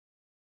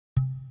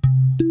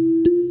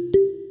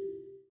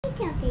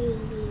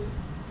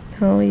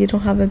Oh, you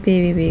don't have a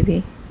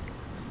baby.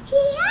 She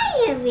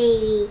has a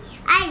baby.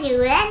 I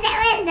do it.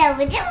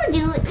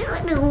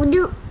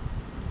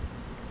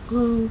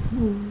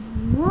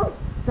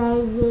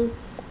 Baby.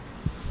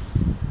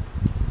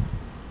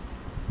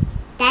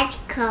 That's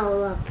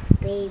curl up,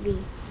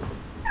 baby.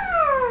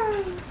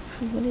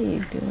 What are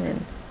you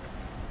doing?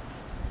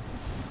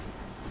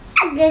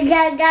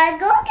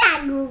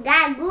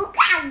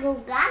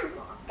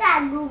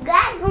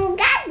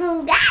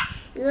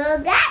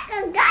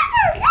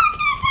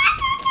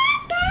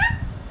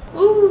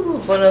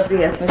 Buenos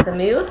días, mis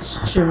amigos.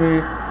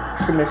 Shimmy.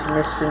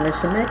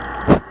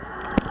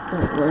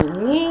 Don't worry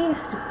me.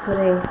 Just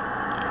putting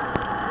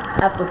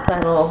apple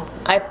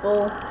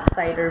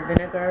cider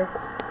vinegar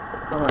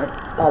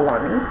all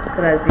on me.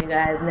 But as you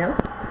guys know,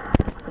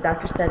 the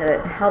doctor said that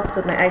it helps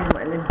with my eczema,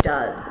 and it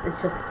does.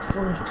 It's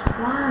really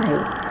dry.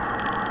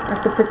 I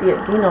have to put the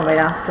vino right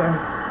after.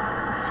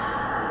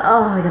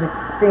 Oh my god, it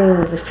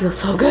stings. It feels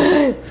so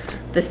good.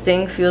 The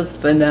sting feels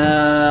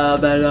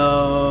phenomenal.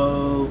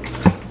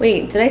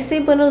 Wait, did I say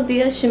buenos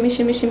dias?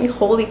 Shimmy.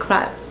 Holy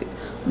crap.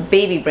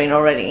 Baby brain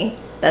already.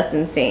 That's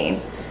insane.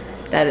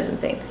 That is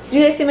insane. Did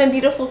you guys see my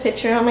beautiful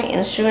picture on my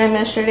Instagram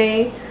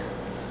yesterday?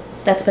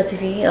 That's Betsy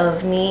V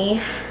of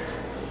me.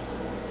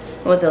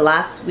 What was it,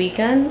 last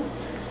weekend?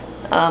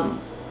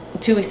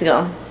 2 weeks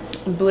ago.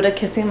 Buddha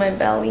kissing my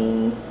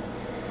belly.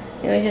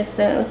 It was just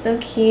so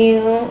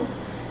cute.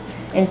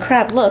 And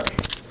crap, look.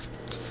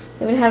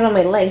 I even have it on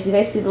my legs. You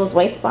guys see those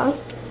white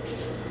spots?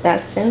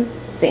 That's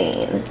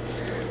insane.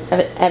 I have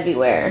it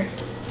everywhere.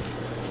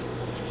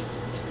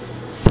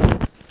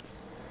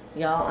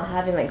 Y'all, I'm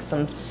having like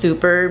some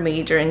super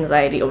major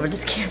anxiety over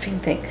this camping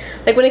thing.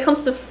 Like when it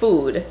comes to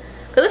food.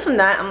 Because from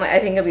that, I'm like, I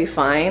think I'll be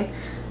fine.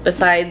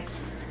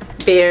 Besides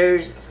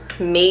bears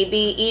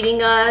maybe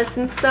eating us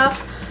and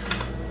stuff.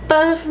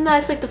 But from that,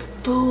 it's like the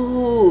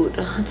food.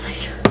 It's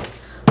like,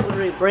 what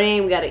do we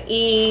bring? We gotta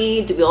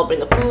eat. Do we all bring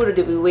the food, or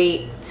do we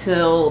wait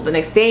till the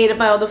next day to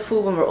buy all the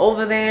food when we're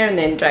over there and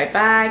then drive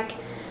back?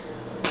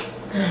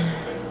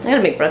 I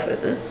gotta make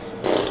breakfast.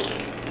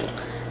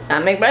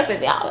 Gotta make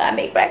breakfast, y'all. Gotta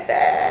make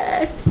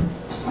breakfast.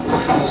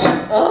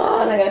 Oh,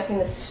 and I gotta clean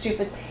this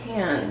stupid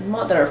pan.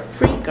 Mother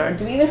freaker.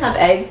 Do we even have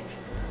eggs?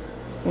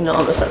 You know,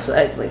 I'm obsessed with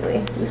eggs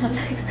lately. Do we have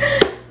eggs?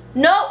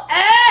 No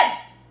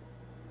eggs!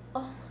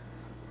 Oh.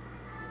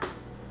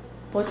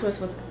 BOYTOY was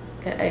supposed to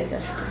get eggs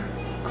yesterday.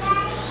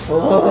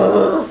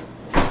 Oh.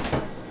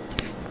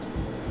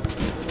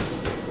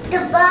 The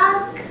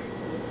bug.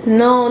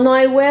 No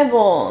hay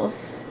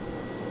huevos.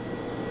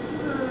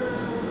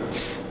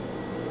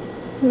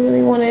 I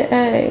really wanted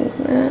eggs,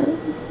 man.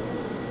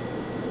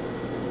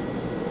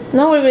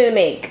 Now what are we gonna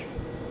make?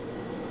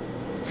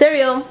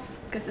 Cereal.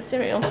 Guess it's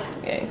cereal.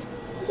 Okay.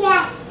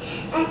 Yes,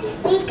 and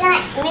we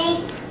got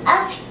made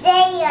of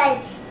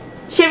cereals.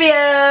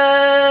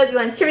 Cheerios! You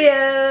want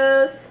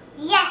Cheerios?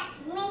 Yes,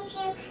 me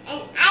too,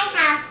 and I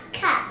have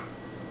cup.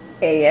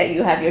 Okay, yeah,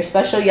 you have your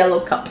special yellow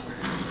cup.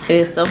 It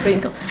is so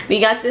freaking cool. We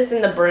got this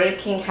in the Burger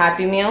King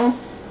Happy Meal.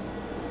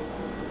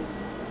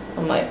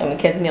 I mean,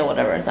 kids meal,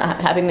 whatever. It's a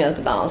Happy Meal at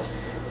McDonald's.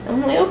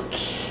 I'm like,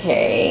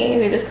 okay.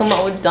 They just come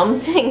out with dumb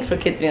things for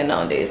kids meal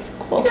nowadays.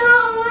 Cool. No,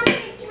 I want to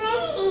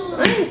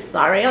drink. I'm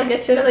sorry, I'll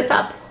get you another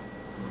cup.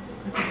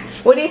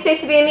 What do you say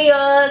to the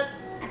amigos?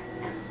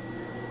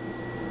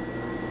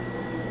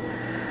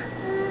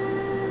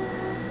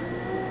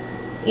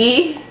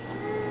 E?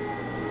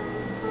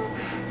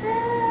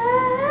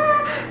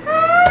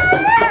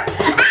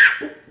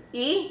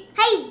 E?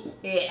 Hey.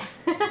 Yeah.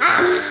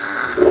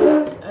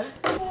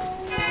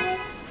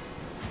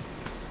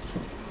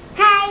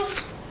 Hi.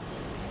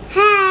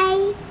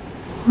 Hi.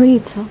 Who are you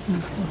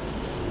talking to?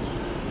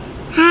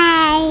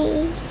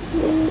 Hi.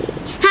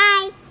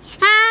 Hi.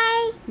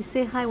 Hi. You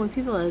say hi when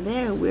people are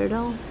there,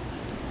 weirdo.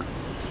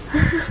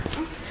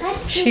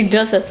 She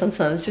does that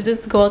sometimes. She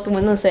just go out the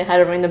window and say hi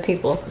to random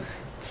people.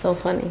 It's so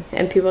funny.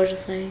 And people are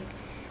just like,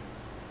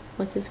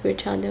 what's this weird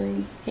child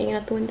doing? Hanging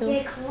out the window?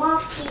 Like more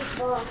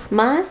people.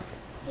 Mas?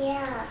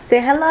 Yeah.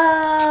 Say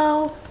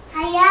hello.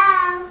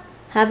 Hello.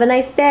 Have a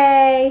nice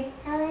day.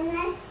 Have a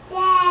nice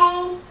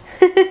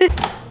day.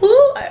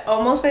 Ooh, I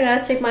almost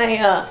forgot to take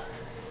my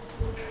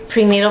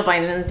prenatal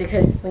vitamins,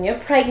 because when you're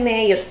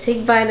pregnant, you have to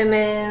take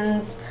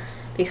vitamins.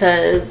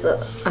 Because,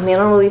 I mean, I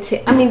don't really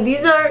take, I mean,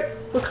 these are,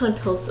 what kind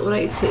of pills would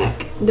I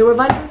take? There were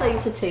vitamins I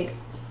used to take.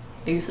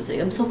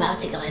 I'm so bad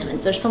at taking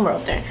vitamins. They're somewhere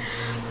out there.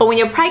 But when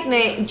you're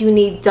pregnant, you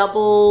need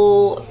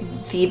double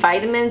the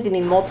vitamins. You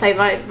need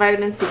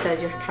multivitamins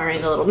because you're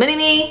carrying a little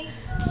mini-me.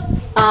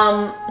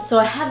 So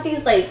I have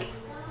these like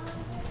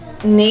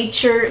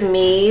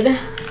nature-made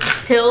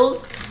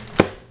pills.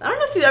 I don't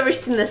know if you've ever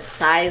seen the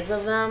size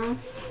of them.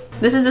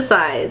 This is the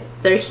size.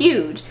 They're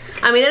huge.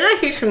 I mean, they're not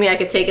huge for me. I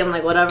could take them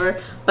like whatever.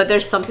 But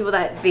there's some people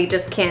that they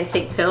just can't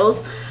take pills.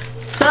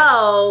 So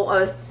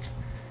I was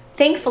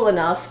thankful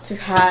enough to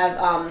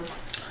have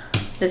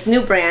this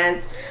new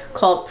brand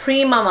called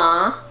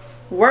PRENATAL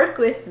work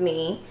with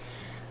me,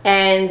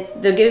 and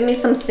they're giving me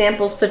some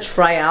samples to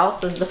try out.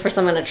 So this is the first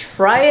time I'm gonna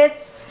try it,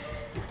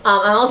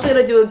 I'm also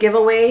gonna do a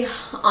giveaway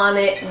on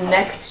it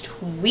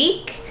next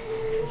week,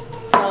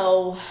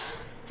 so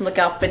look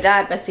out for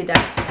that.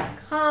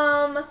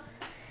 BetsyV.com.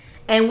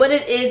 And what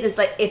it is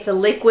like it's a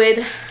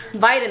liquid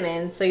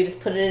vitamin, so you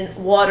just put it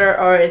in water,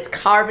 or it's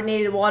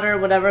carbonated water,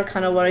 whatever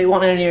kind of water you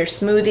want in your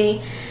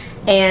smoothie,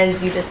 and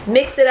you just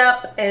mix it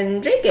up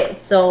and drink it.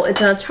 So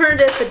it's an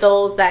alternative for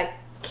those that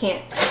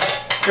can't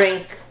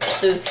drink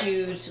those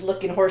huge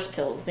looking horse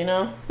pills, you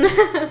know. So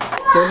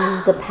this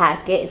is the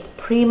packet. It's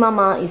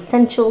PRENATAL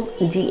Essential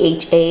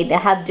DHA. They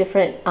have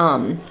different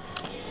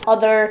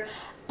other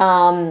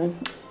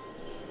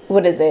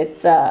what is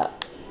it,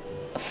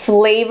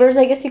 flavors,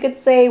 I guess you could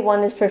say.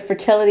 One is for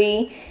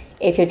fertility,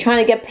 if you're trying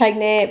to get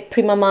pregnant,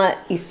 PRENATAL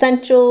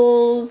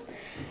Essentials,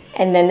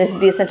 and then this is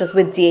the essentials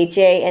with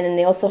DHA, and then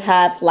they also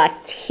have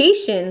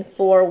lactation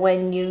for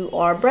when you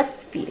are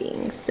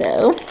breastfeeding.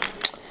 So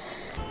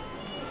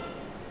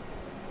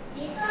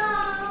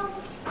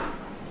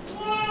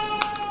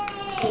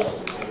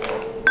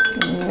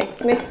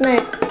mix.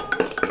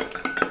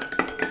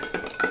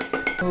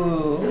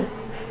 Ooh,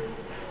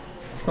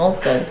 it smells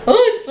good. Oh,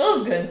 it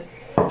smells good.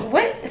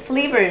 What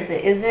flavor is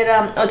it? Is it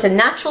oh, it's a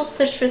natural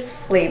citrus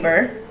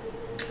flavor.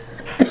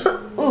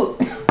 Ooh.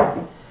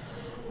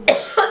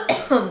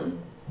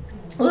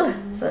 Ooh.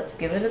 So let's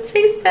give it a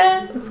taste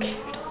test. I'm scared.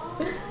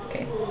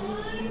 Okay.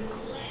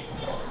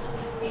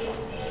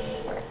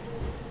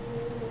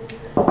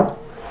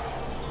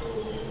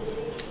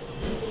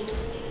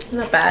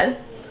 Not bad.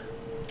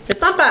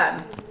 It's not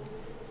bad.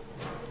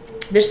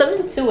 There's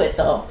something to it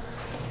though.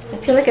 I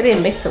feel like I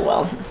didn't mix it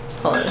well.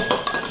 Hold on.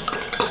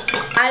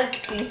 Has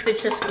the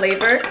citrus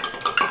flavor,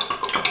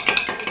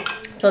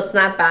 so it's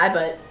not bad,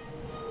 but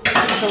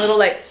it's a little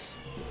like,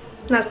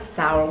 not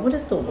sour. What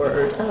is the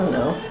word? I don't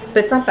know,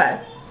 but it's not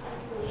bad.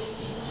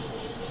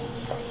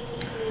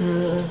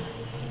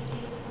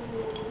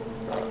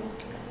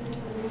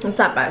 It's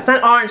not bad. It's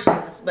not orange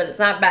juice, but it's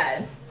not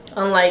bad.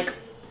 Unlike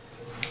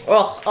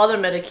other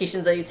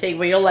medications that you take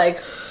where you're like,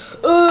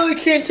 oh, I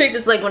can't take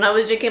this. Like when I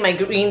was drinking my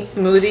green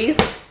smoothies,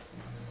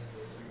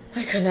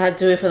 I could not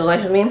do it for the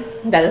life of me.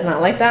 That is not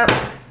like that.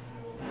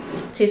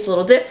 It tastes a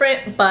little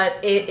different,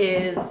 but it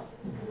is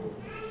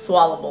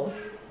swallowable.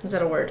 Is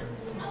that a word?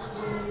 Swallowable.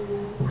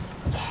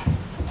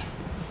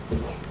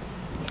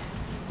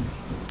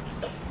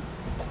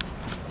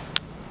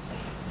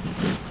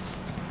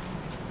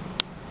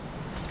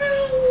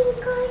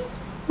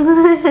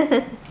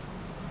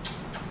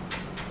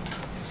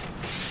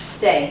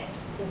 Say,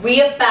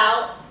 we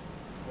about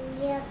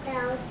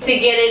to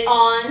get it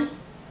on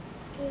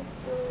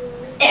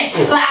and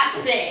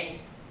poppin'.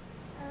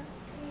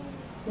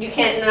 You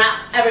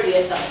cannot ever be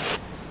a thug.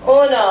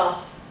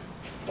 Uno,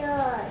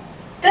 dos,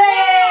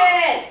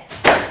 tres.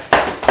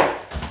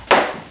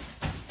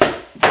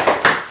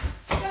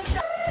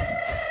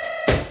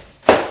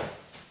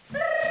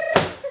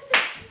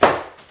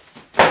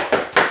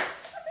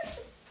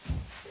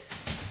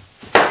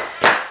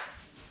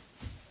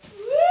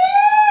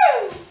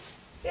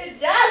 Good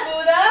job,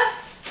 Buddha.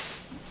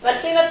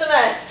 Let's clean up the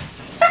mess.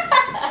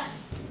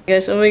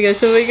 Oh my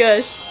gosh, oh my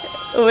gosh.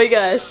 Oh my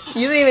gosh.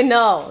 You don't even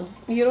know.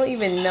 You don't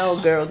even know,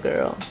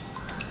 girl.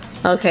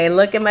 Okay,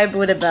 look at my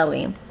Buddha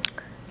belly.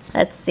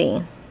 Let's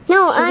see.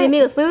 No,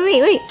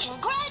 wait.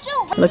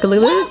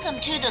 Look.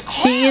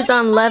 She is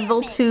on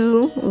level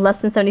 2,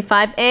 less than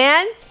 75,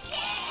 and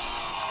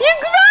you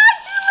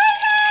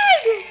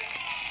graduated!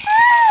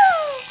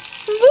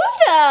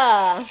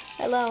 Buddha!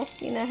 Hello,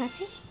 you not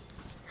happy?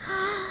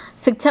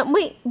 September,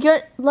 wait,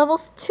 you're level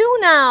 2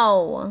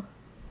 now.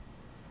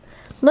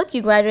 Look,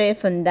 you graduated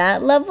from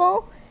that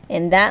level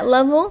and that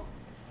level.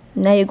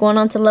 Now you're going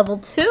on to level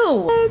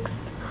 2. Next.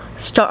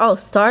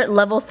 Start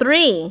level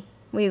 3.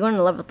 Were you going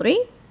to level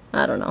 3?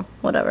 I don't know.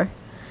 Whatever.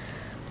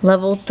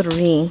 Level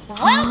 3.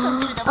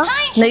 Welcome to the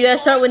Pine Now you gotta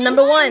start with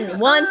number 1.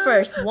 1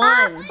 first.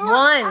 1.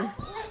 Oh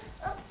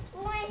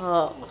my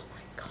god.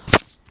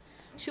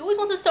 She always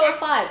wants to start with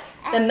 5.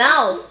 The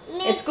mouse.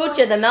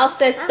 Escucha, the mouse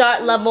said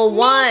start level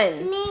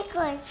 1.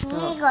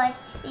 Migos,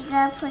 we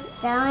gotta push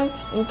down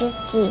and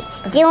just see.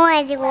 Do you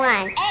want to do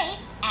one? A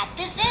at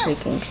the zoo.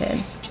 Freaking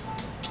kid.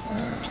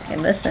 Okay,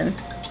 listen.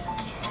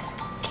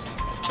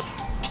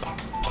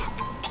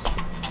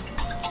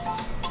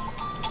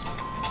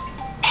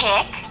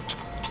 Pick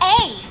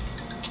A.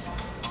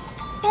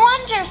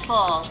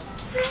 Wonderful.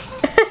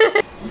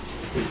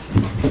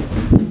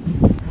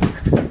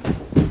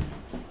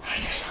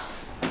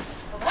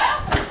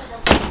 Welcome to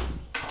the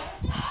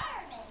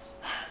environment.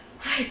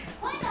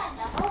 Click on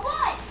number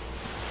 1.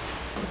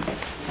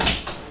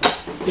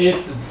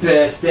 It's the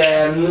best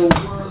dad in the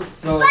world,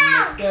 so the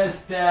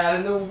best dad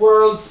in the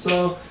world,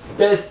 so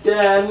best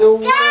dad in the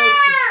world. So.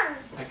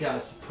 I got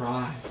a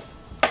surprise.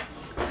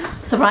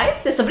 Surprise?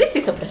 The surprise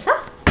is sorpresa.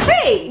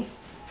 Hey!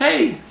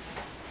 Hey!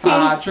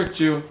 I tricked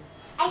you.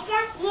 I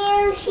took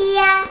you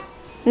here.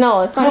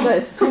 No, it's not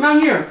good. Come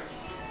out here.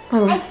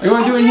 Oh, What do you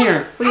want to do in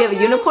here? do you have a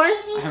unicorn?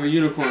 I have a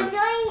unicorn I'm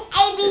doing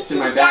It's in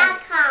my bag.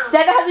 abc.com.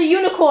 Dada has a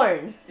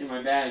unicorn in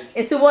my bag.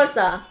 in su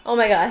bolsa. Oh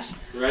my gosh.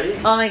 Ready?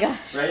 Oh my gosh.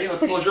 Ready?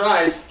 Let's close your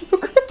eyes.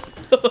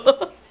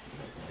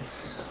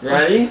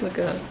 Ready? Look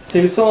at him.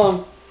 Sing the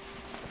song.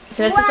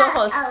 So that's the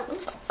song.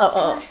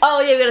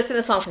 Oh, yeah, we gotta sing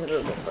the song first.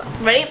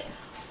 Ready?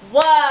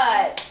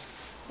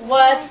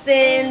 What's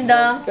in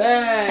the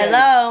bag?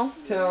 Hello?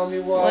 Tell me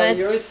what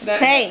you're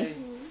snacking.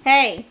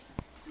 Hey.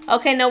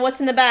 Okay, no, what's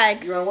in the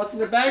bag? You want what's in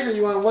the bag or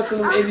you want what's in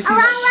the ABC?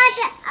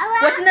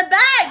 What's in the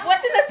bag?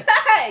 What's in the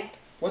bag?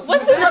 What's in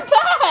the bag?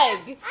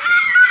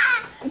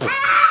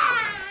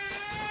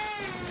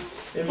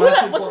 What's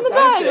in the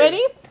bag?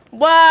 Ready?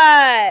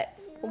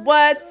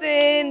 What's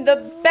in the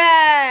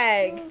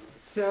bag?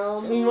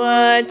 Tell me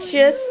What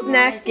you're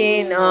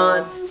snacking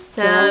on.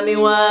 Tell me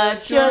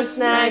what you're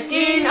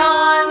snacking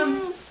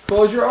on.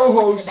 Close your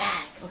ojos.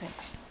 Bag. Okay.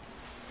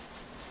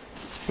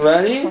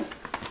 Ready?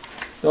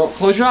 Don't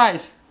close your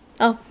eyes.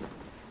 Oh.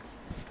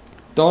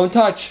 Don't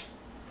touch.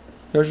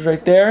 Yours is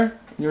right there.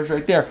 Yours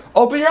right there.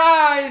 Open your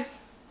eyes.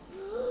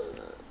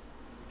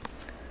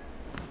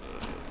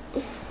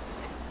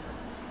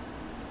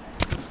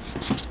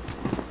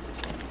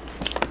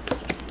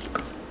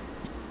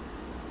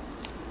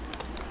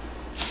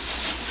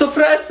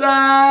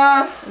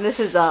 Sorpresa! This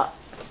is a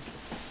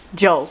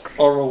joke.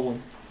 Oral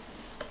one.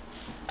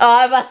 Oh,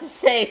 I'm about to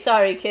say,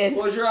 sorry, kid.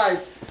 Close your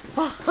eyes.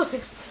 I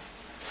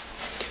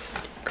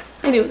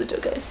knew it was a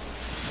joke, guys.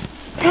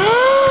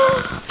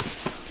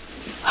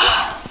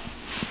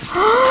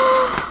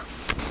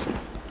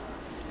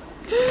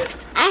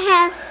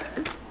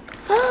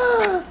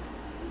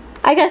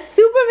 I got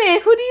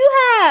Superman. Who do you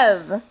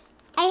have?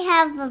 I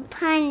have a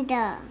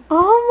panda.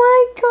 Oh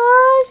my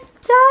gosh,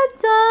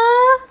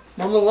 Dada.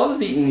 Mama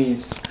loves eating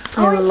these.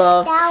 I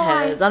love that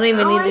Pez. one. I don't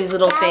even I need want these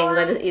little that things.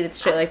 I one. just eat it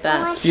straight like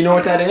that. Do you know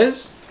what that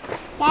is?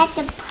 That's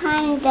a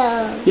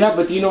panda. Yeah,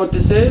 but do you know what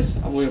this is?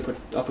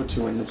 I'll put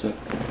two in. That's it.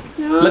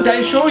 Let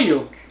Daddy show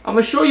you. I'm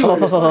gonna show you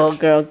what it is. Oh,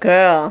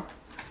 girl.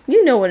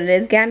 You know what it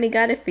is. Gammy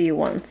got it for you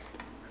once.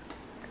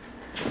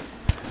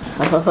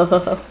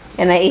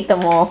 And I ate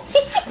them all.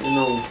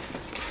 No.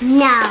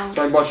 No.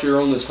 Try to bust your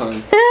own this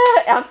time.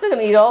 I'm still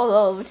gonna eat all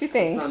those. What you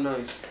think? It's not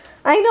nice.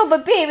 I know,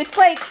 but babe,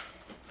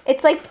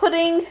 it's like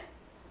putting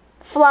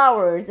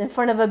flowers in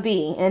front of a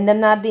bee and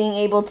them not being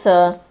able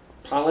to.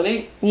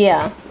 Pollinate?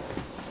 Yeah.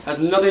 Has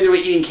nothing to do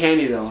with eating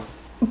candy though.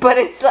 But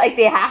it's like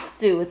they have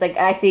to. It's like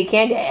I see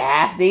candy,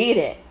 I have to eat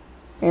it.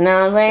 You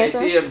know what I'm They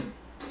saying? see a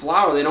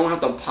flower, they don't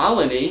have to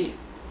pollinate.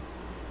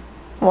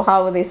 Well,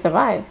 how will they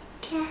survive?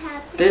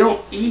 They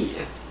don't eat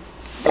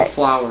the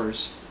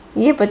flowers.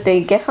 Yeah, but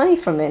they get honey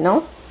from it,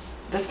 no?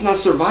 That's not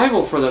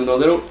survival for them though.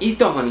 They don't eat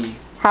the honey.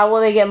 How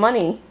will they get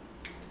money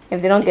if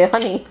they don't get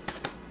honey?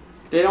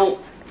 They don't.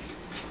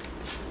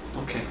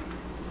 Okay.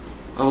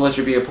 I'll let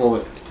you be a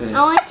poet today.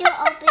 I want you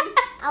to open.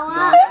 I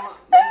want.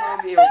 Let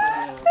mommy open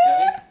it,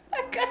 okay? I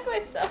got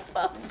myself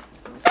up.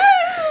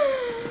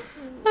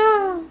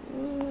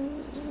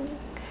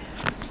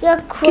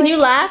 You're Can you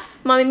laugh?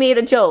 Mommy made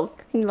a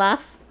joke. Can you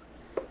laugh?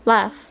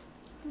 Laugh.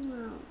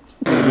 No.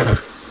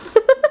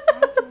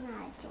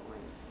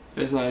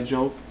 It's not a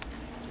joke.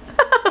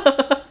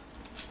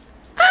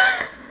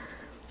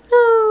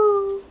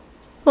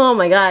 Oh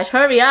my gosh,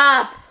 hurry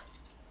up!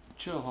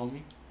 Chill,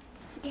 homie.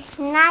 It's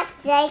not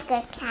like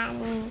a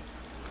candy.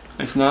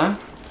 It's not?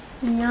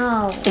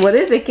 No. What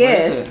is it, What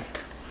kiss? is it?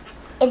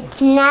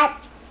 It's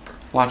not.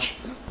 Watch.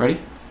 Ready?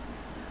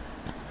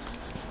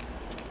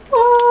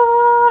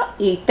 Oh,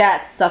 eat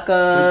that,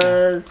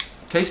 suckers.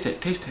 Taste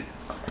it. Taste it.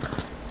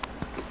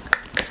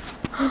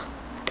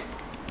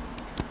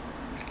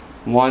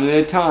 One at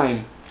a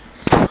time.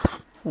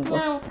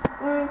 No,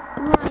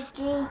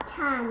 3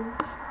 times.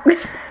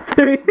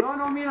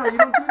 No, Mina, you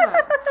don't do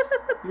that.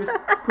 You just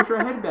push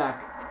your head back.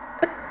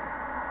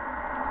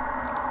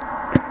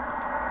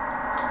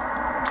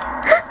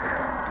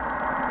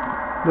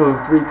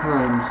 No, 3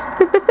 times.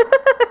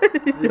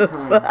 3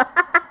 times.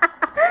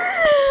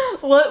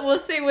 We'll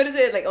see. What is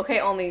it? Like, okay,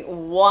 only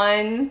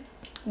one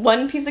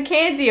piece of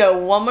candy or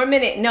 1 more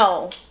minute?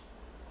 No.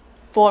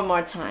 4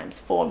 more times.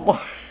 4 more.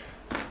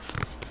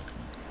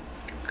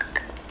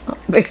 Oh,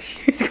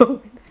 he's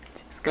going.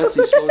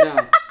 Betsy, slow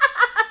down.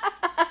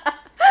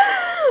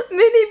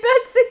 Mini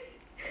Betsy.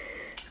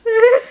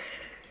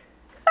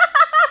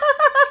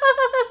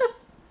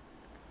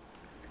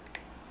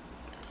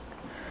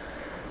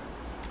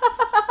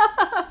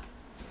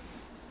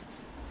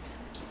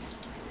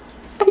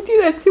 I do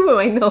that too,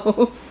 I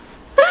know.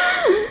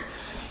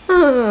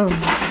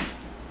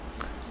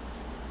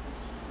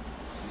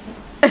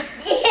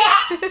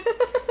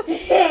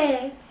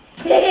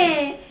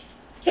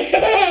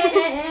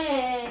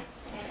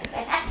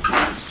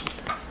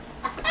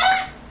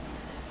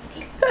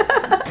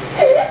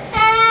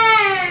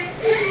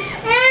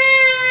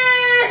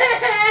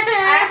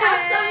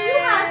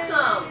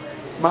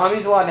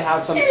 Mommy's allowed to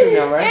have some too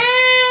now, right?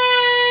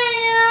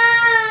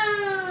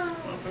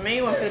 One for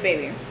me, one for the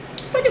baby.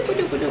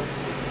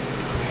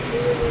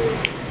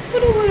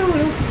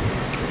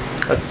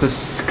 That's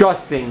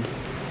disgusting.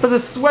 That's a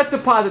sweat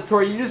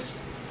depository. You just.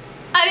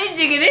 I didn't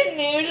dig it in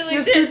there. Just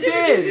like Yes, you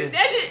did.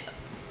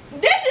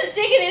 This is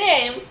digging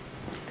it in.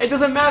 It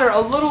doesn't matter.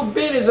 A little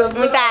bit is a.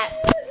 With that.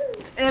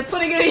 and then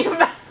putting it in your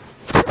mouth.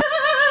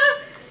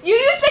 You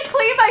used to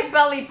clean my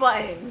belly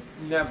button.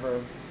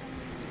 Never.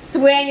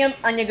 Swear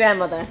on your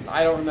grandmother.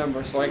 I don't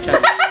remember, so I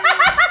can't. I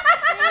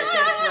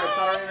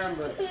can't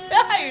remember.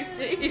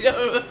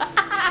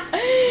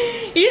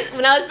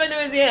 When I was back to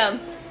museum,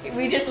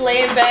 we just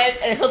lay in bed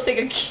and he would take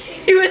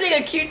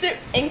a Q-tip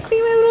and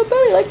clean my little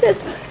belly like this.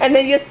 And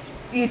then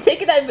you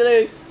take it out and be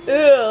like,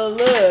 oh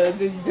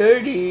look, it's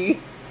dirty.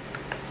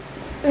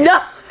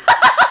 No.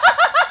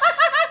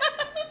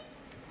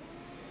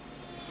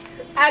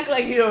 Act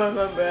like you don't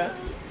remember.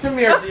 Come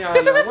here,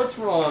 Ziana. What's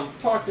wrong?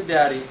 Talk to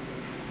Daddy.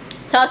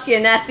 Talk to your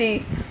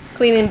nasty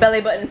cleaning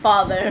belly button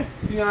father.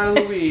 Ziana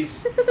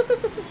Louise.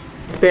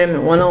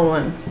 Experiment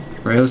 101.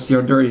 Right, let's see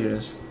how dirty it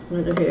is.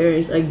 Look at here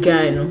is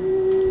again.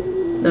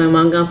 My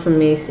mom got from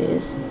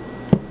Macy's.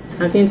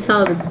 How can you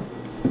tell if it's...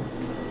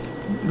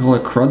 All the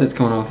crud that's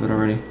coming off it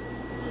already.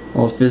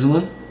 All it's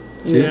fizzling.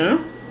 See it? Yeah?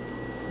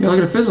 Yeah, look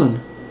at it fizzling.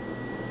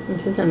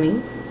 What that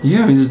means?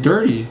 Yeah, it means it's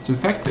dirty. It's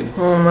infected.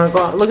 Oh my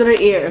god, look at her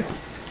ear.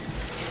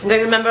 Do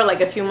you remember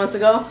like a few months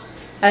ago?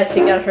 I had to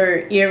take out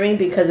her earring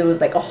because it was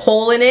like a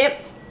hole in it.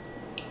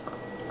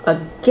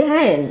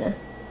 Again.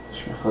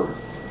 Should hurt.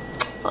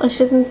 Oh, she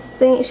doesn't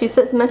say. She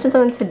says mentioned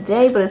something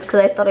today, but it's because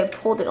I thought I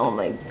pulled it. Oh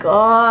my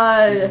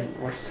god.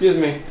 Excuse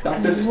me.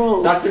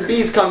 Gross. Dr.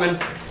 B's coming.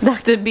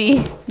 Dr.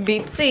 B.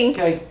 Betsy.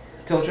 Okay,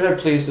 tilt your head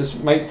please. This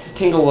might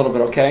tingle a little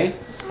bit, okay?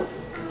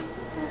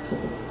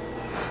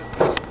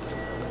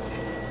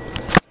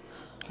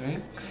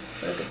 Okay.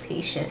 Look at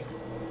patient.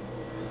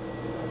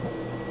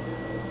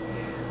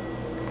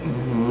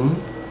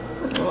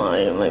 Oh,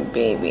 you're my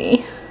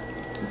baby.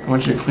 I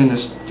want you to clean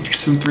this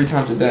 2-3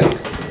 times a day.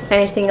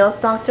 Anything else,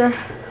 doctor?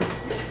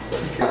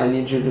 I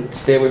need you to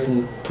stay away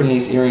from putting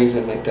these earrings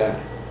in like that.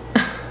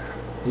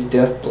 These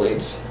death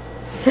blades.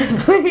 I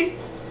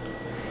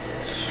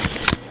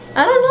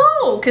don't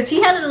know, because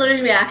he had an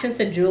allergic reaction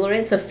to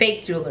jewelry, to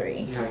fake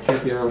jewelry. Yeah, I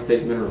can't be around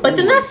fake minerals. But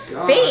they're not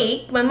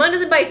fake. My mom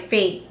doesn't buy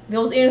fake.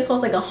 Those earrings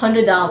cost like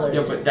 $100.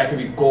 Yeah, but that could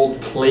be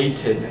gold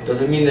plated.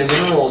 Doesn't mean the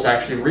mineral is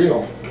actually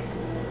real.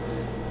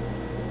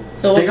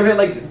 So think of it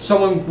like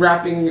someone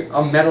wrapping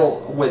a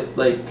metal with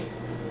like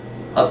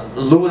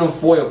aluminum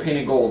foil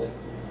painted gold.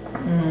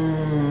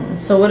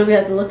 So what do we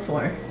have to look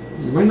for?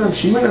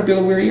 She might not be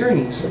able to wear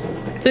earrings. So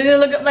she's gonna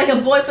look like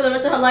a boy for the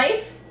rest of her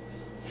life?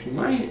 She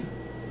might.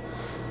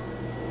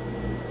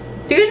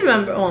 Do you guys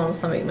remember? Oh,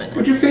 somebody might not.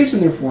 What's your face in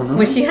there for, no?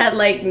 When she had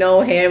like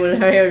no hair, when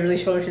her hair was really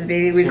short when she was a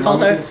baby, we'd call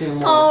her,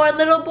 oh, our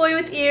little boy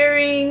with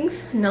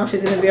earrings. Now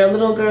she's gonna be our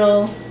little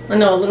girl. Oh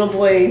no, little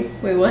boy.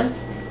 Wait, what?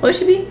 What would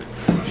she be?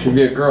 She'd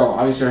be a girl.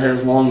 Obviously her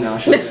hair's long now.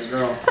 She'll be a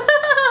girl.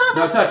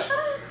 No, touch.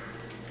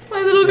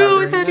 My little girl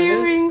without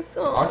earrings.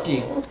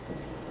 Lucky.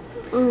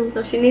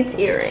 No, she needs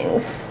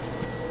earrings.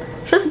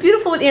 She looks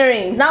beautiful with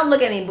earrings. Now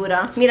look at me,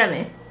 Buddha.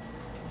 Mírame.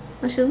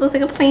 Oh, she looks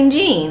like a plain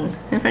Jean.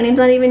 And her name's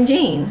not even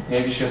Jean.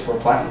 Maybe she just wore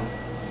platinum.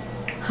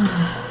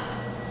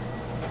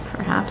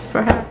 Perhaps,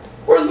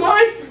 perhaps. Where's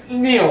my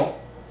meal?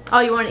 Oh,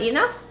 you want to eat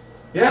now?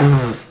 Yeah.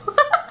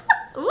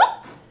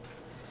 Whoops.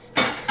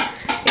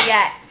 We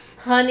got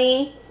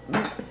honey,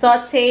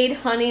 sauteed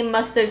honey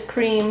mustard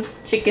cream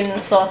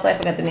chicken sauce. I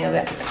forgot the name of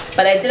it.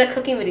 But I did a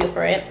cooking video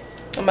for it.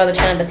 On my other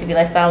channel, Betsy V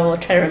Lifestyle. We'll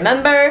try to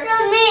remember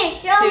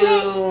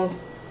to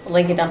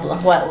link it down below.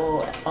 What?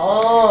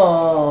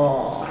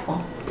 Oh.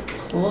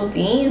 Cool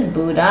beans,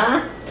 Buddha.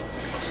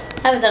 I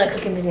haven't done a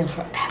cooking video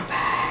forever.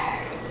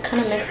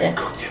 Kind of miss it.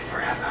 Cooked it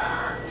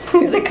forever.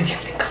 He's like, 'cause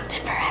you've been cooked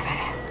it forever.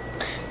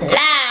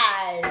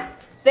 Lies!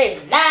 Say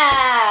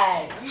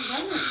lies!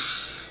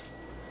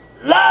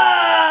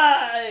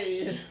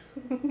 Lies!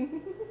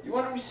 You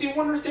want to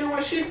understand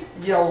why she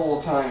yell all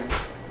the time?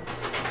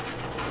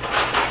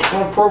 It's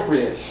not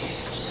appropriate.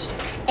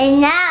 And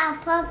now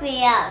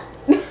appropriate.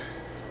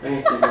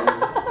 Thank you,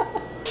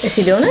 Mom. Is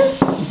she doing it?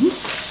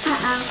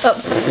 Oh.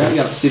 Yeah, you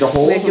have to see the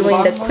holes. We're in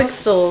doing the bottom?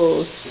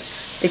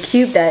 quixels. The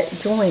cube that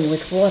join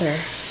with water.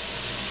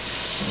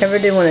 Never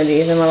did one of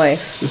these in my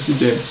life. Yes, you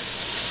did.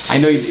 I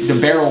know the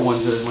barrel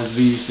ones are the ones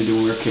we used to do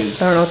when we were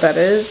kids. I don't know what that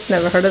is.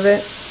 Never heard of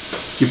it.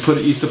 You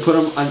used to put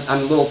them on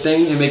a little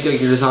thing and make like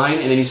your design,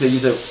 and then you used to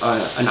use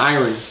an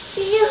iron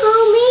Did you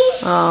hold me?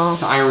 Oh,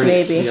 to iron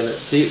maybe. it together.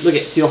 See, look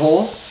at, see the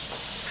hole?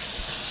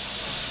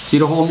 See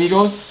the hole,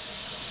 amigos?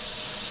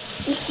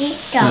 You see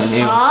Yeah, the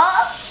nail.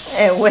 hole?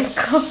 And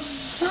wake up.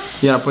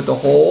 You gotta put the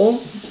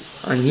hole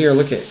on here.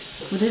 Look at.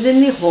 Put it in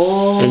the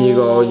hole. And you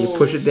go, and you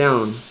push it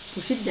down.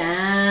 Push it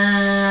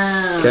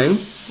down. Okay.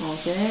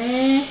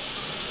 Okay.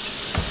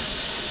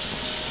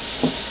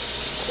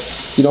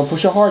 You don't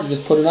push it hard. You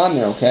just put it on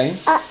there. Okay.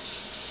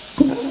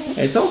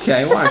 It's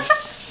okay. Watch.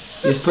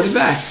 You just put it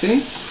back.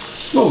 See?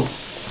 Boom.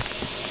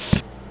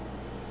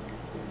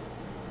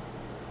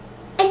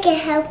 I can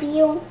help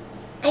you.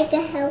 I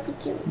can help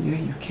you. Yeah,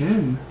 you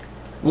can.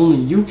 Only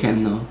you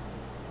can, though.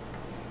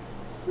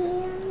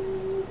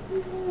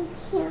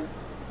 Here.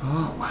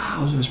 Oh,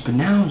 wowzers,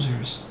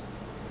 benowzers.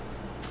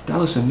 That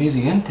looks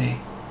amazing-ente.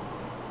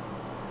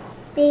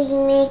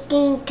 We're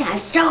making the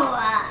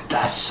sword.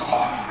 The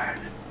sword.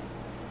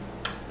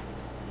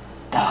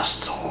 The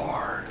sword.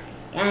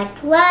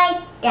 That's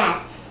right.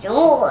 That's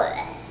sword.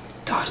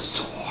 The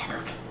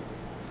sword.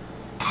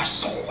 The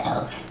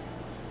sword.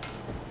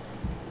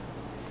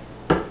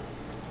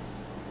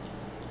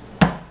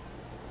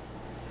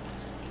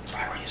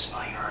 Why were you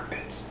smelling your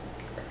armpits?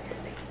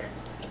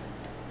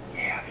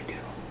 Yeah, they do.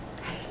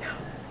 I know.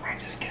 I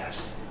just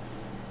guessed.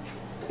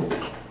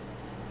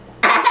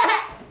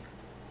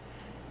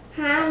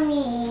 Help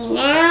me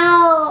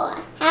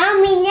now.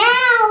 Help me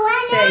now.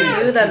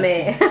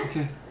 Ayúdame.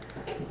 Okay.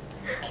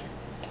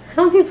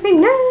 Help me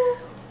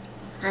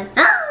right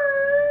now.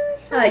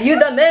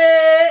 Ayúdame.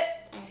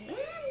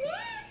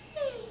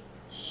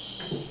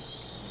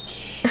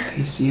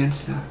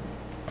 Paciencia.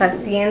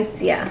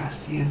 Paciencia.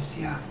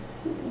 Paciencia.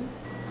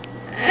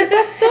 ¿Qué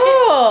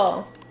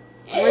pasó?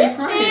 Why are you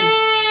crying?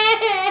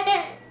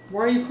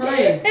 Why are you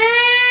crying?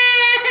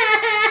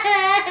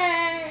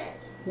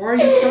 Why are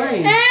you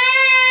crying?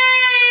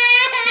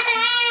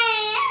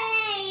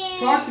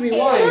 Talk to me,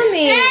 why?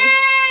 Mommy.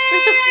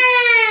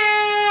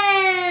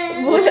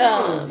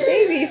 Buddha.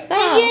 Baby,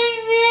 stop.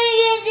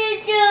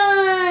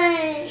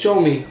 Show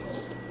me.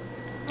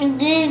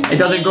 It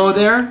doesn't go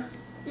there?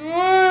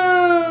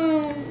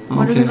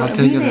 Okay, I'll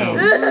take it out.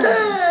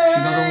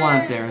 She doesn't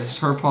want it there. This is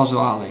her puzzle,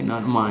 Ollie,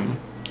 not mine.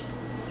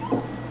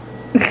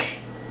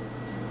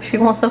 She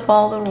wants to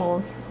follow the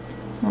rules.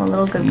 I'm a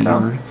little good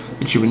girl.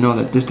 And she would know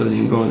that this doesn't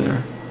even go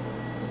there.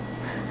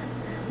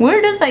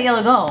 Where does that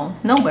yellow go?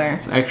 Nowhere.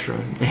 It's extra.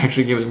 They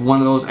actually gave us one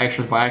of those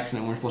extras by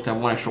accident. We're supposed to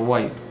have one extra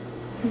white.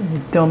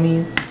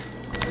 Dummies.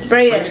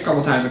 Spray Spray it it. a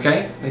couple times,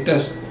 okay? Like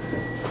this.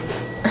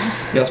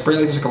 Yeah, spray it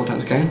like this a couple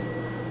times, okay?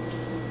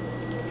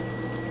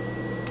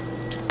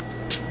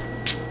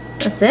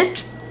 That's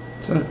it?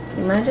 That's it.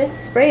 See magic?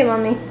 Spray it,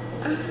 mommy.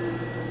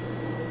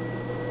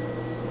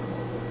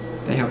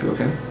 They help you,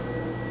 okay?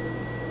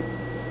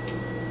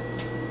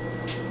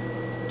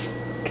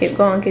 Keep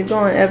going.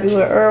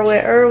 Everywhere,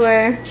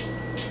 everywhere.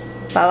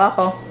 Pa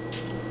abajo.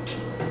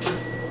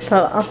 Pa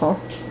abajo.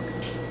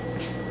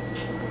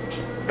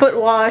 Foot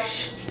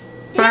wash.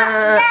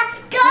 Just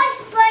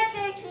brush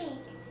your feet.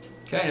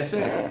 Okay, that's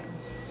it.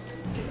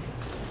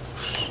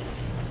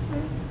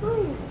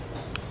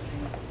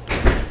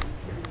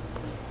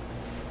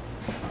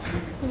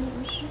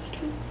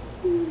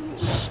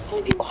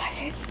 Be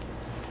quiet.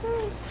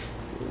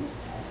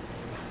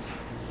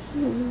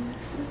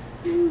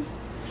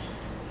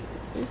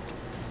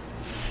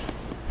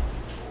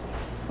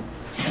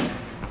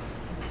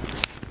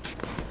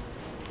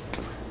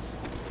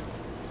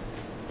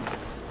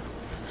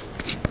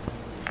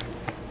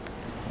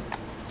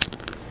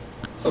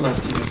 Sometimes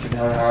Tina's can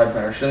have it hard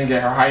better. She doesn't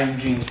get her hiding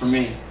genes from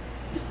me.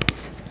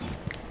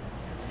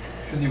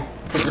 It's because you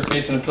put your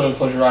face in a pillow and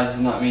close your eyes does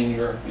not mean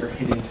you're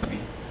hidden to me.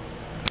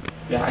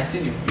 Yeah, I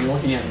see you. You're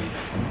looking at me.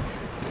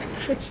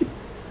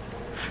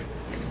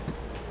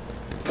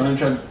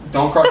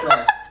 Don't cross your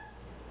eyes.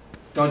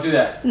 Don't do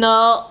that.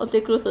 No,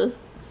 te cruzas.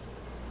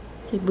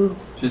 Say boo.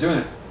 She's doing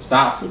it.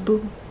 Stop. Say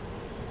boo.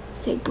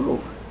 Say boo.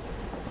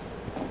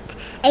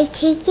 It's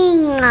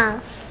taking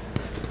off.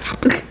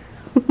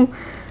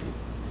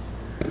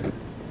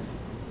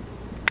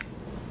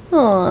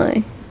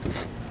 Hi.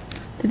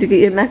 Did you get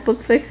your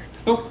MacBook fixed?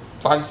 Nope.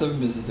 5 to 7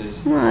 business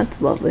days. Oh,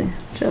 that's lovely.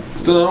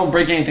 Just So don't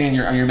break anything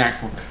on your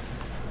MacBook.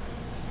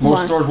 Most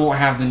Why? stores won't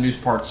have the news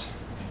parts.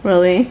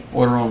 really.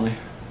 Order only.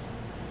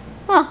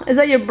 Oh, is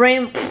that your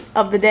brain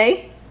of the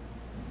day?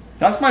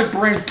 That's my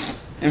brain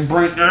and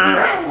brain.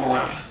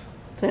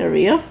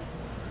 Diarrhea?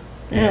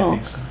 Yeah, I Ew.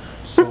 think so.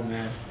 So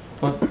mad.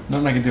 But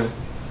nothing I can do.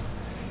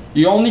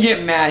 You only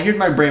get mad. Here's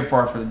my brain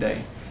fart for the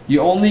day.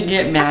 You only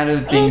get mad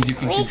at the things you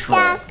can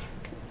control.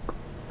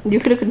 You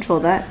could have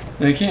controlled that.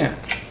 No, you can't.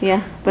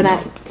 Yeah, but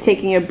not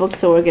taking your book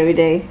to work every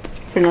day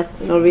for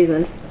no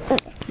reason.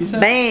 You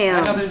said Bam. It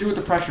had nothing to do with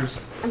the pressures.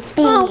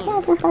 Bam. So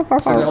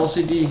the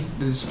LCD,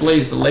 the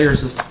displays, the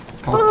layers just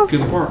help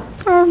peel apart.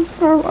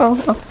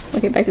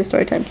 Okay, back to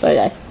story time. Sorry,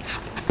 guys.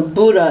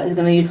 Buddha is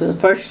gonna use for the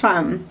first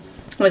time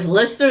with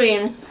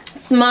Listerine,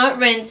 Smart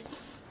Rinse,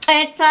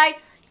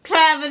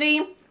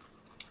 Anti-Cavity,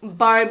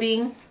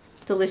 Barbie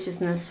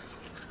deliciousness.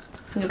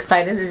 I'm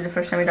excited. This is the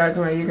first time your dog's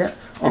gonna use it.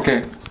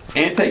 Okay,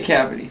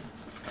 anti-cavity.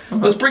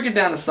 Let's break it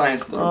down to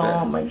science a little bit.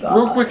 Oh my God.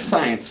 Real quick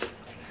science.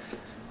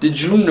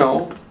 Did you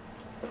know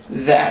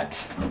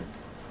that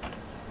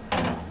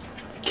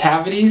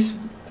cavities,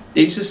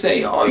 they used to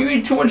say, oh, you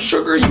eat too much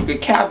sugar, you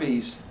get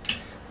cavities.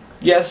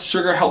 Yes,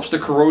 sugar helps the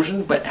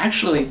corrosion, but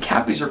actually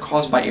cavities are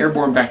caused by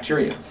airborne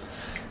bacteria.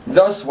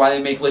 Thus why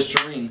they make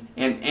Listerine,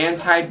 an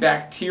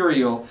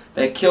antibacterial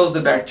that kills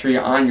the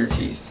bacteria on your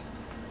teeth.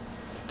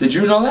 Did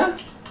you know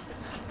that?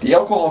 The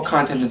alcohol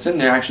content that's in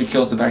there actually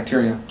kills the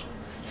bacteria.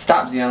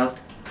 Stop, Ziana.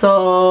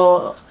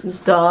 So,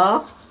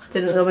 duh.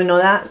 Didn't nobody know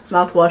that?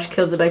 Mouthwash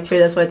kills the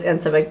bacteria, that's why it's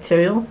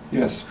antibacterial.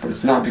 Yes, but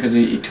it's not because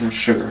you eat too much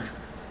sugar.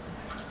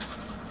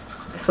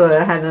 So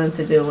that had nothing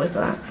to do with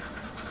that.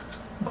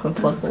 I'm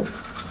puzzled.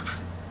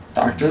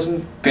 Doctors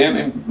and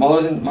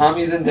mothers and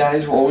mommies and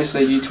daddies will always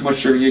say you eat too much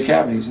sugar, you get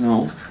cavities.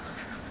 No.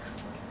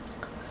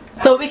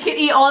 So we can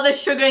eat all the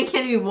sugar and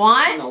candy we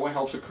want? No, it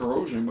helps with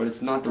corrosion, but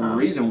it's not the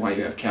reason why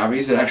you have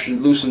cavities. It actually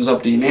loosens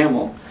up the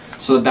enamel,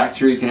 so the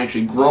bacteria can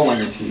actually grow on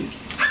your teeth.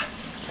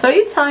 So are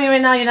you telling me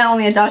right now you're not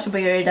only a doctor,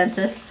 but you're a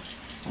dentist?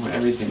 I'm an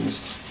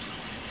everythingist.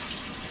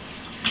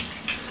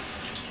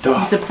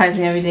 You surprise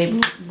me every day,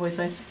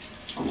 boyfriend.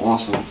 I'm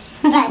awesome.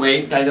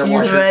 Wait, I gotta You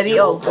wash it. ready?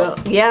 Oh, girl.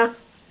 Yeah.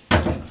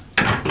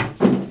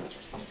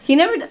 You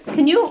never.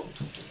 Can you?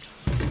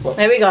 What?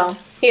 There we go.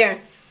 Here.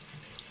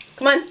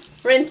 Come on,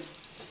 rinse.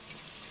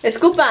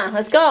 Escupa,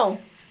 let's go.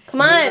 Come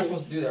You're not on.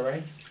 supposed to do that,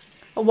 right?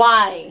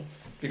 Why?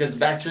 Because the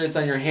bacteria that's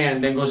on your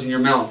hand then goes in your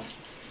mouth.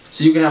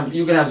 So you can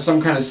have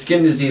some kind of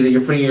skin disease that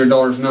you're putting in your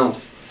daughter's mouth.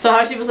 So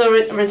how's she supposed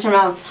to rinse her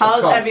mouth?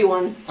 How's cup.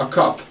 everyone? A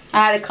cup.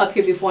 I had a cup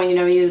here before and you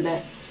never used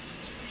it.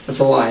 That's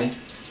a lie.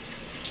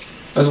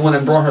 I was the one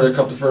that brought her the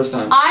cup the first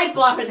time. I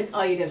bought her the.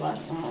 Oh, you did buy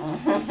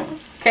it.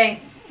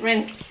 Okay,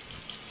 rinse.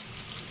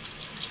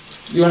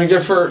 You want to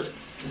give her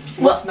West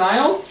What?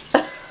 Nile?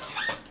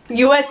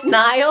 U.S.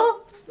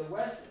 Nile? The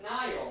West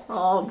Nile.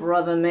 Oh,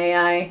 brother, may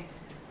I?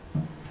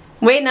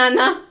 Wait,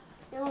 Nana.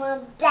 You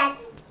want black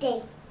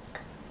thing.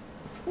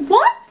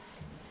 What?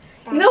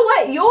 You know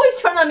what? You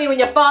always turn on me when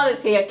your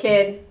father's here,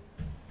 kid.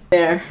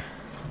 There.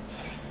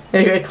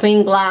 There's your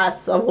clean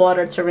glass of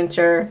water to rinse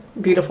your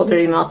beautiful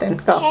dirty mouth in.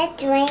 Go. Can't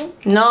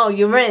drink. No,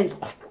 you rinse.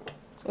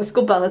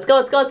 Escupa. Let's go,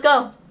 let's go, let's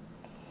go.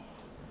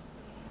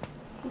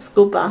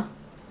 Escupa.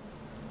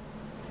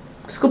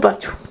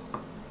 Escupa.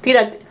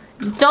 Tira.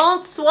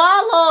 Don't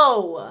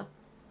swallow.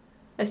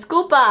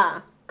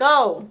 Escupa.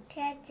 Go.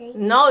 Can't drink.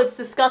 No, it's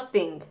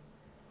disgusting.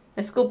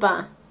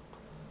 Escupa.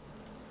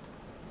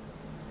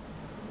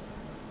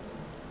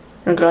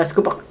 Girl,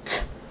 escupa.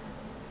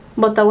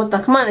 Bota, bota.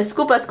 Come on,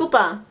 escupa,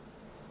 escupa.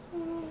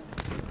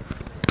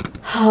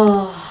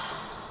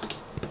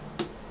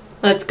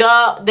 Let's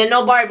go. Then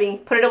no Barbie.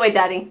 Put it away,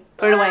 Daddy.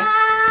 Put it away.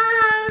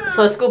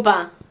 So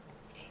escupa.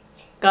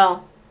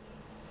 Go.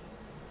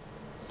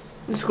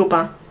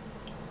 Escupa.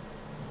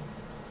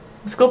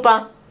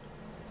 Escupa.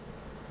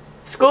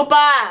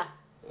 Escupa.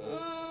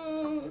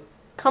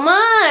 Come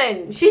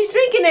on. She's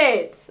drinking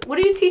it. What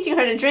are you teaching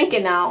her to drink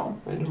it now?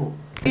 I know.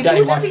 You Daddy,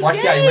 do it watch, every watch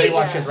Daddy. Ready? day.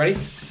 Watch this. Ready?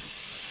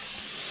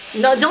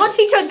 No, don't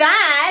teach her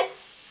that.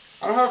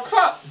 I don't have a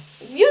cup.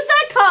 Use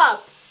that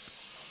cup.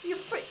 You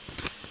freak.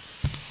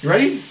 You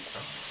ready?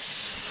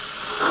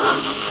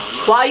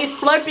 Why are you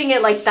slurping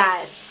it like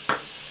that?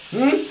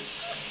 Hmm?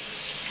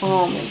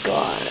 Oh my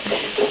god.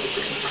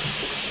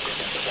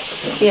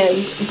 Yeah,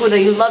 Buddha,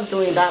 you love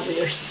doing that with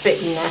your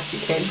spit, you nasty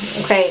kid.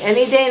 Okay,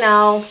 any day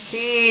now.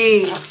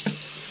 Jeez.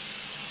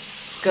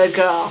 Good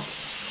girl.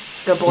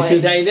 Good You see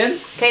boy. Daddy did?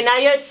 Okay, now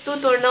you're tu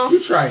turno. You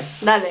try.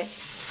 Dale.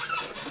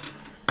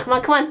 Come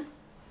on, come on.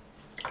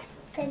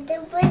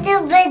 Better,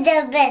 better,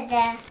 better,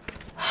 better.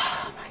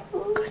 Oh my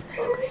goodness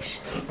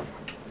gracious.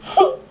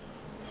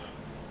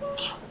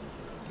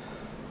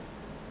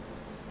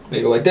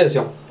 They go like this,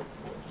 yo.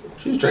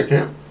 She's drinking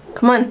it.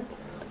 Come on.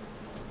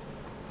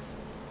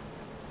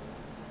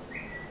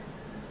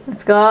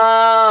 Let's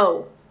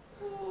go.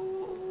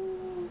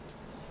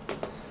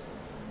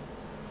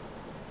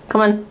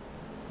 Come on.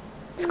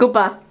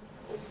 Scoopa.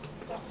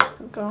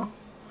 Good girl.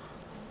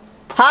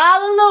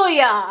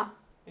 Hallelujah.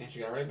 And she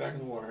got right back in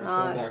the water. It's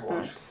Oh, going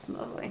backwash. that's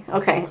lovely.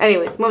 Okay,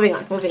 anyways, moving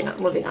on, moving on,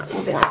 moving on,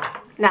 moving on.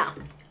 Now,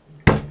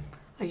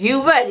 are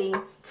you ready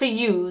to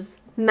use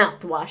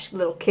mouthwash,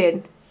 little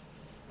kid?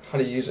 How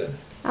do you use it?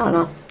 I don't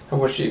know. How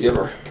much do you give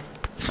her?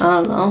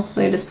 I don't know.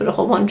 You just put a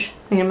whole bunch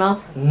in your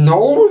mouth.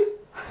 No.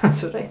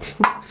 That's what I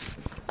do.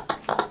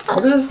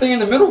 What is this thing in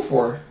the middle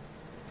for?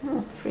 I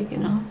don't freaking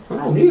know. I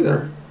don't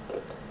either.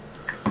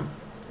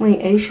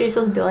 Wait, are you sure you're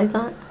supposed to do it like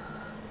that?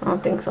 I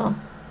don't think so.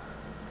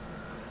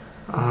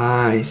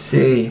 I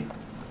see.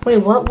 Wait,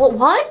 what? What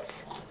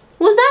was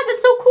that?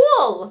 That's so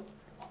cool.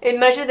 It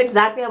measures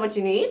exactly how much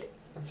you need?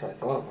 That's what I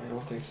thought. I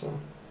don't think so.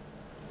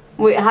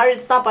 Wait, how did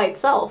it stop by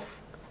itself?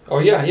 Oh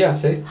yeah,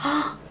 see?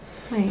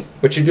 Wait.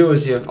 What you do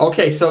is you...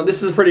 Okay, so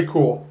this is pretty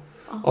cool.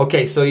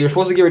 Okay, so you're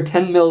supposed to give her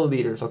 10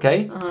 milliliters,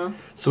 okay? Uh-huh.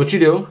 So what you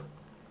do...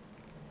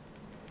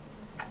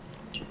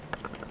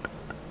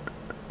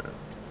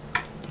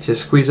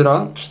 Just squeeze it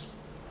up.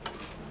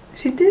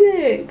 She did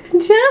it.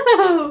 Good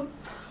job.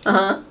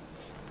 Uh-huh.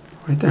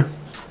 Right there.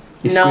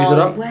 You No squeeze it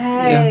up.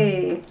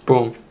 way. Yeah.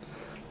 Boom.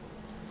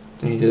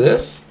 Then you do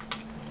this.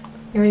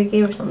 You already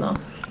gave her some though.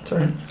 That's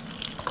alright.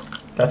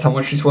 That's how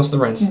much she's supposed to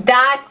rinse.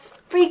 That's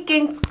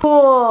freaking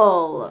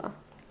cool.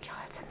 Yo,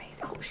 that's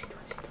amazing. Oh, she's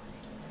doing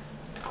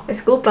it.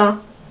 Escupa.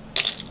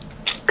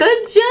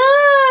 Good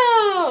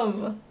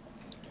job.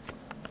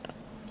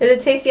 Does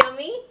it taste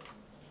yummy?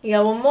 You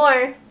got one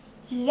more.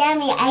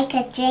 Yummy, I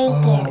could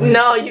drink it.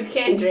 No, you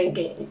can't drink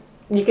it.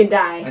 You could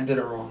die. I did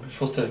it wrong. You're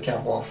supposed to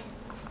cap off.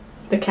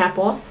 The cap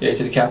off? Yeah,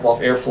 to the cap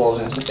off, air flows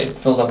and it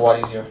fills up a lot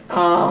easier.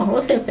 Oh,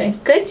 well, same thing.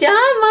 Good job,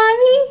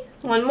 mommy.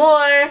 One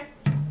more.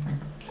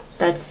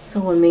 That's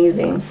so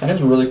amazing. That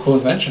is a really cool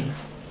invention.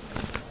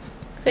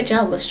 Good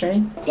job,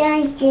 Listerine.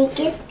 Don't drink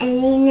it,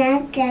 and you're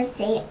not gonna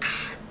say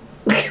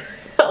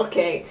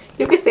Okay,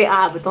 you can say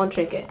ah, but don't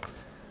drink it.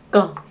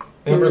 Go.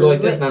 I'm gonna go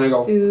like this, now I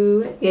go.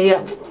 Do it.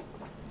 Yeah.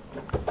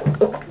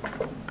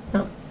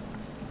 No.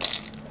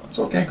 It's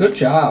okay, good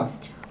job.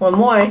 One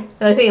more.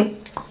 Let's see.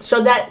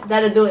 Show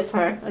that'll do it for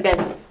her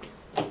again.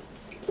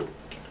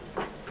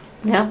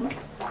 Yeah.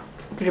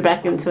 Put your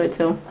back into it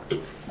too.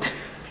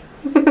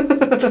 No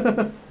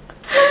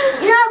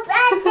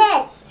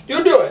practice.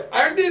 You do it.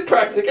 I did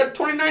practice. I got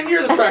 29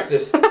 years of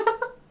practice.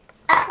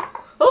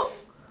 Oh.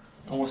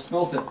 Almost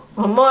smelt it.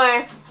 One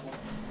more.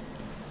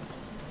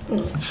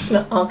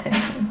 No, okay.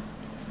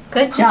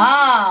 Good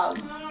job.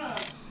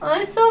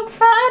 I'm so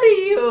proud of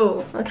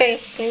you. Okay,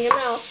 in your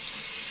mouth.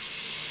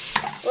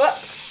 Whoop.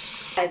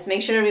 Guys,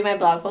 make sure to read my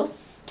blog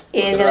post.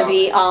 It's gonna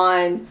be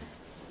on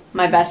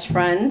my best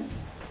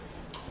friends.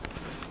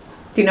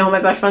 Do you know who my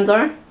best friends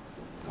are?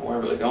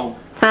 Wherever they're going.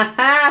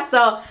 Haha,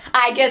 so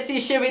I guess you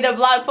should read the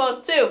blog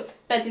post too.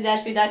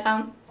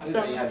 Betsy-V.com. I didn't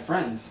know you had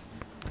friends.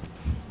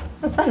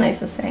 That's not nice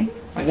to say.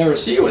 I never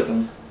see you with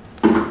them.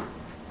 I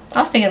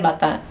was thinking about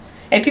that.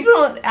 If people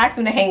don't ask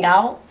me to hang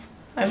out,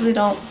 I really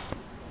don't.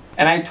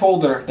 And I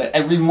told her that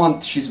every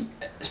month she's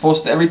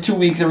supposed to, every 2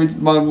 weeks, every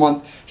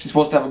month, she's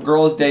supposed to have a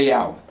girl's day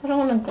out. I don't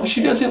want to go. But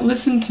she doesn't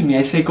listen to me.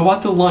 I say, go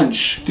out to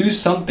lunch, do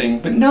something.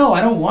 But no,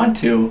 I don't want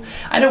to.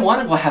 I don't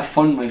want to go have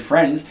fun with my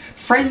friends.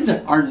 Friends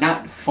are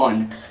not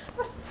fun.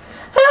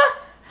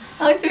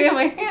 I like to be with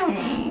my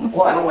family.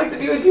 Well, I don't like to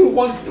be with you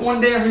one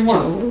day every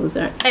month.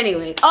 Loser.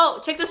 Anyway. Oh,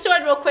 check the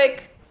sword real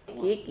quick.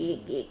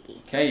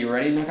 Okay, you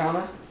ready,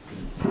 Nakama?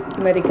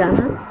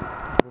 Americana.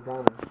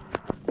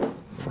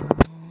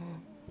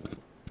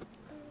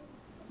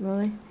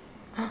 Really?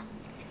 I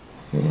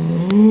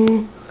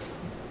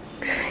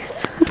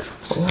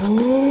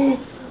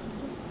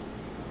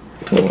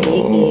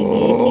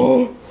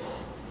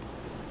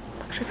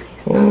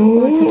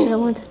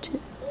want to touch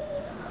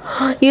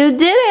it. You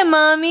did it,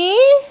 Mommy.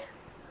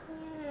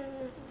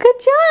 Good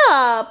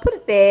job. Put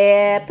it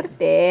there. Put it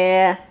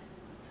there.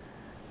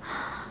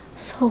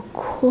 So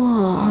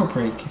cool. I'll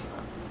break.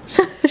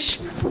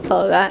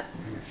 All that.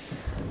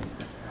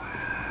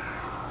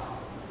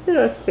 Look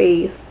at her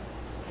face.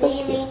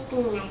 We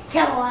making a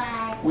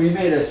sword. We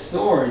made a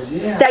sword,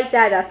 yeah. Fight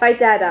Dada. Fight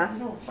Dada. You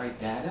don't fight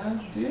Dada,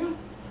 do you?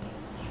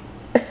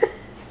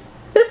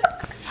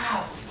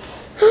 Ow.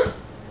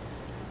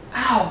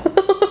 Ow.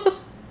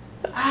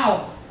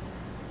 Ow.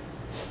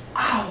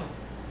 Ow.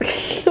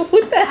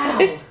 What the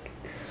heck?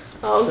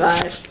 Oh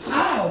gosh.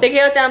 Ow. Te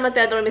quiero te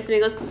mis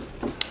amigos.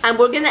 And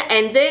we're gonna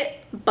end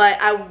it, but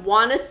I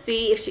want to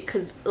see if she,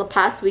 cause the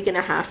past week and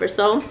a half or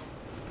so,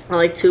 or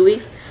like 2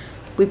 weeks,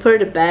 we put her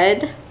to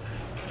bed,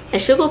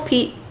 and she'll go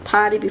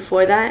potty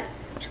before that.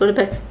 She'll go to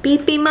bed,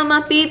 beep beep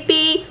mama, beep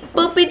beep,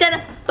 boop beep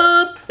dada,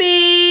 boop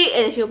beep,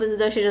 and then she opens the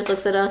door, she just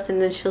looks at us,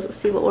 and then she'll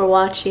see what we're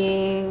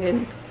watching,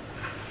 and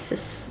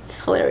it's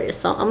hilarious.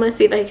 So I'm gonna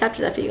see if I can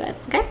capture that for you guys,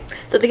 okay?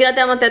 So te quiero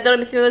te amo, te adoro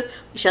mis amigos.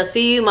 We shall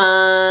see you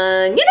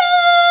mañana.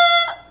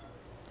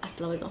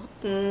 Hasta luego.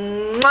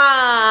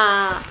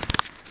 Mwah.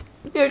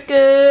 Beard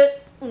kiss.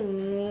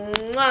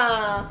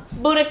 Mwah.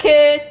 Buddha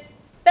kiss.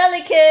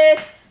 Belly kiss.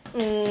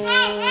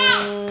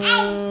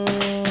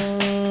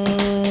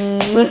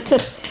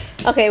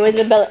 Okay, where's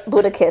the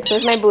Buddha kiss?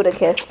 Where's my Buddha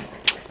kiss?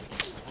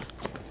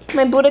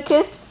 My Buddha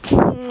kiss.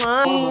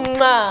 Mwah.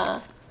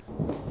 Mwah.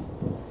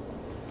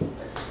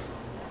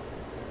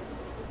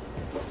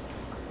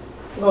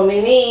 Go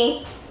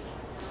Mimi.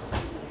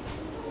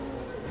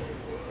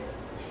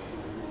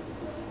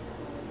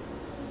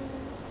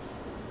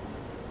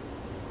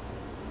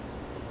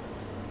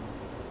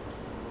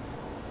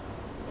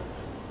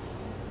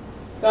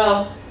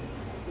 Go.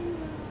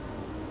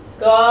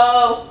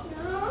 Go.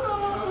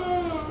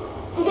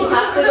 You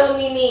have to go,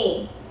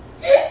 Mimi.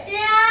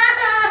 No.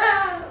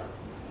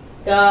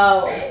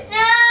 Go.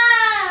 No.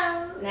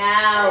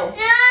 Now.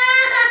 No.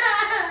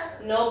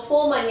 No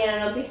pool mañana,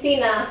 no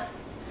piscina.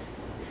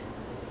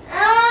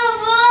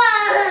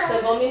 Oh, So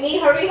go, Mimi.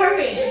 Hurry,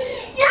 hurry.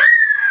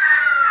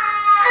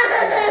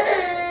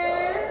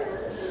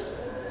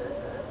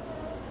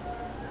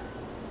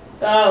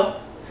 Go.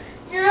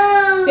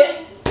 No. Get.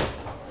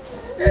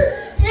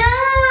 No.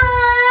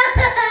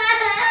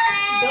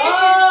 Go.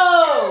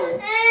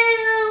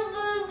 Hello,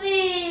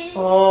 Bobby.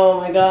 Oh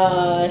my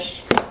gosh.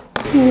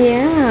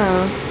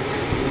 Yeah.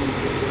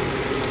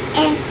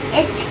 And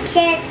it's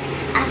kiss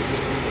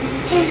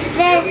his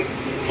fist.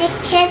 His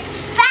kiss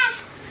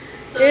fast.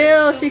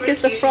 Ew, she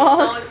kissed the frog.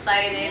 So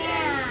excited.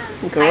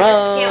 Yeah. Gross. I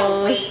just can't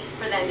wait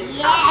for them to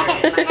chop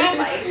her in my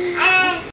life.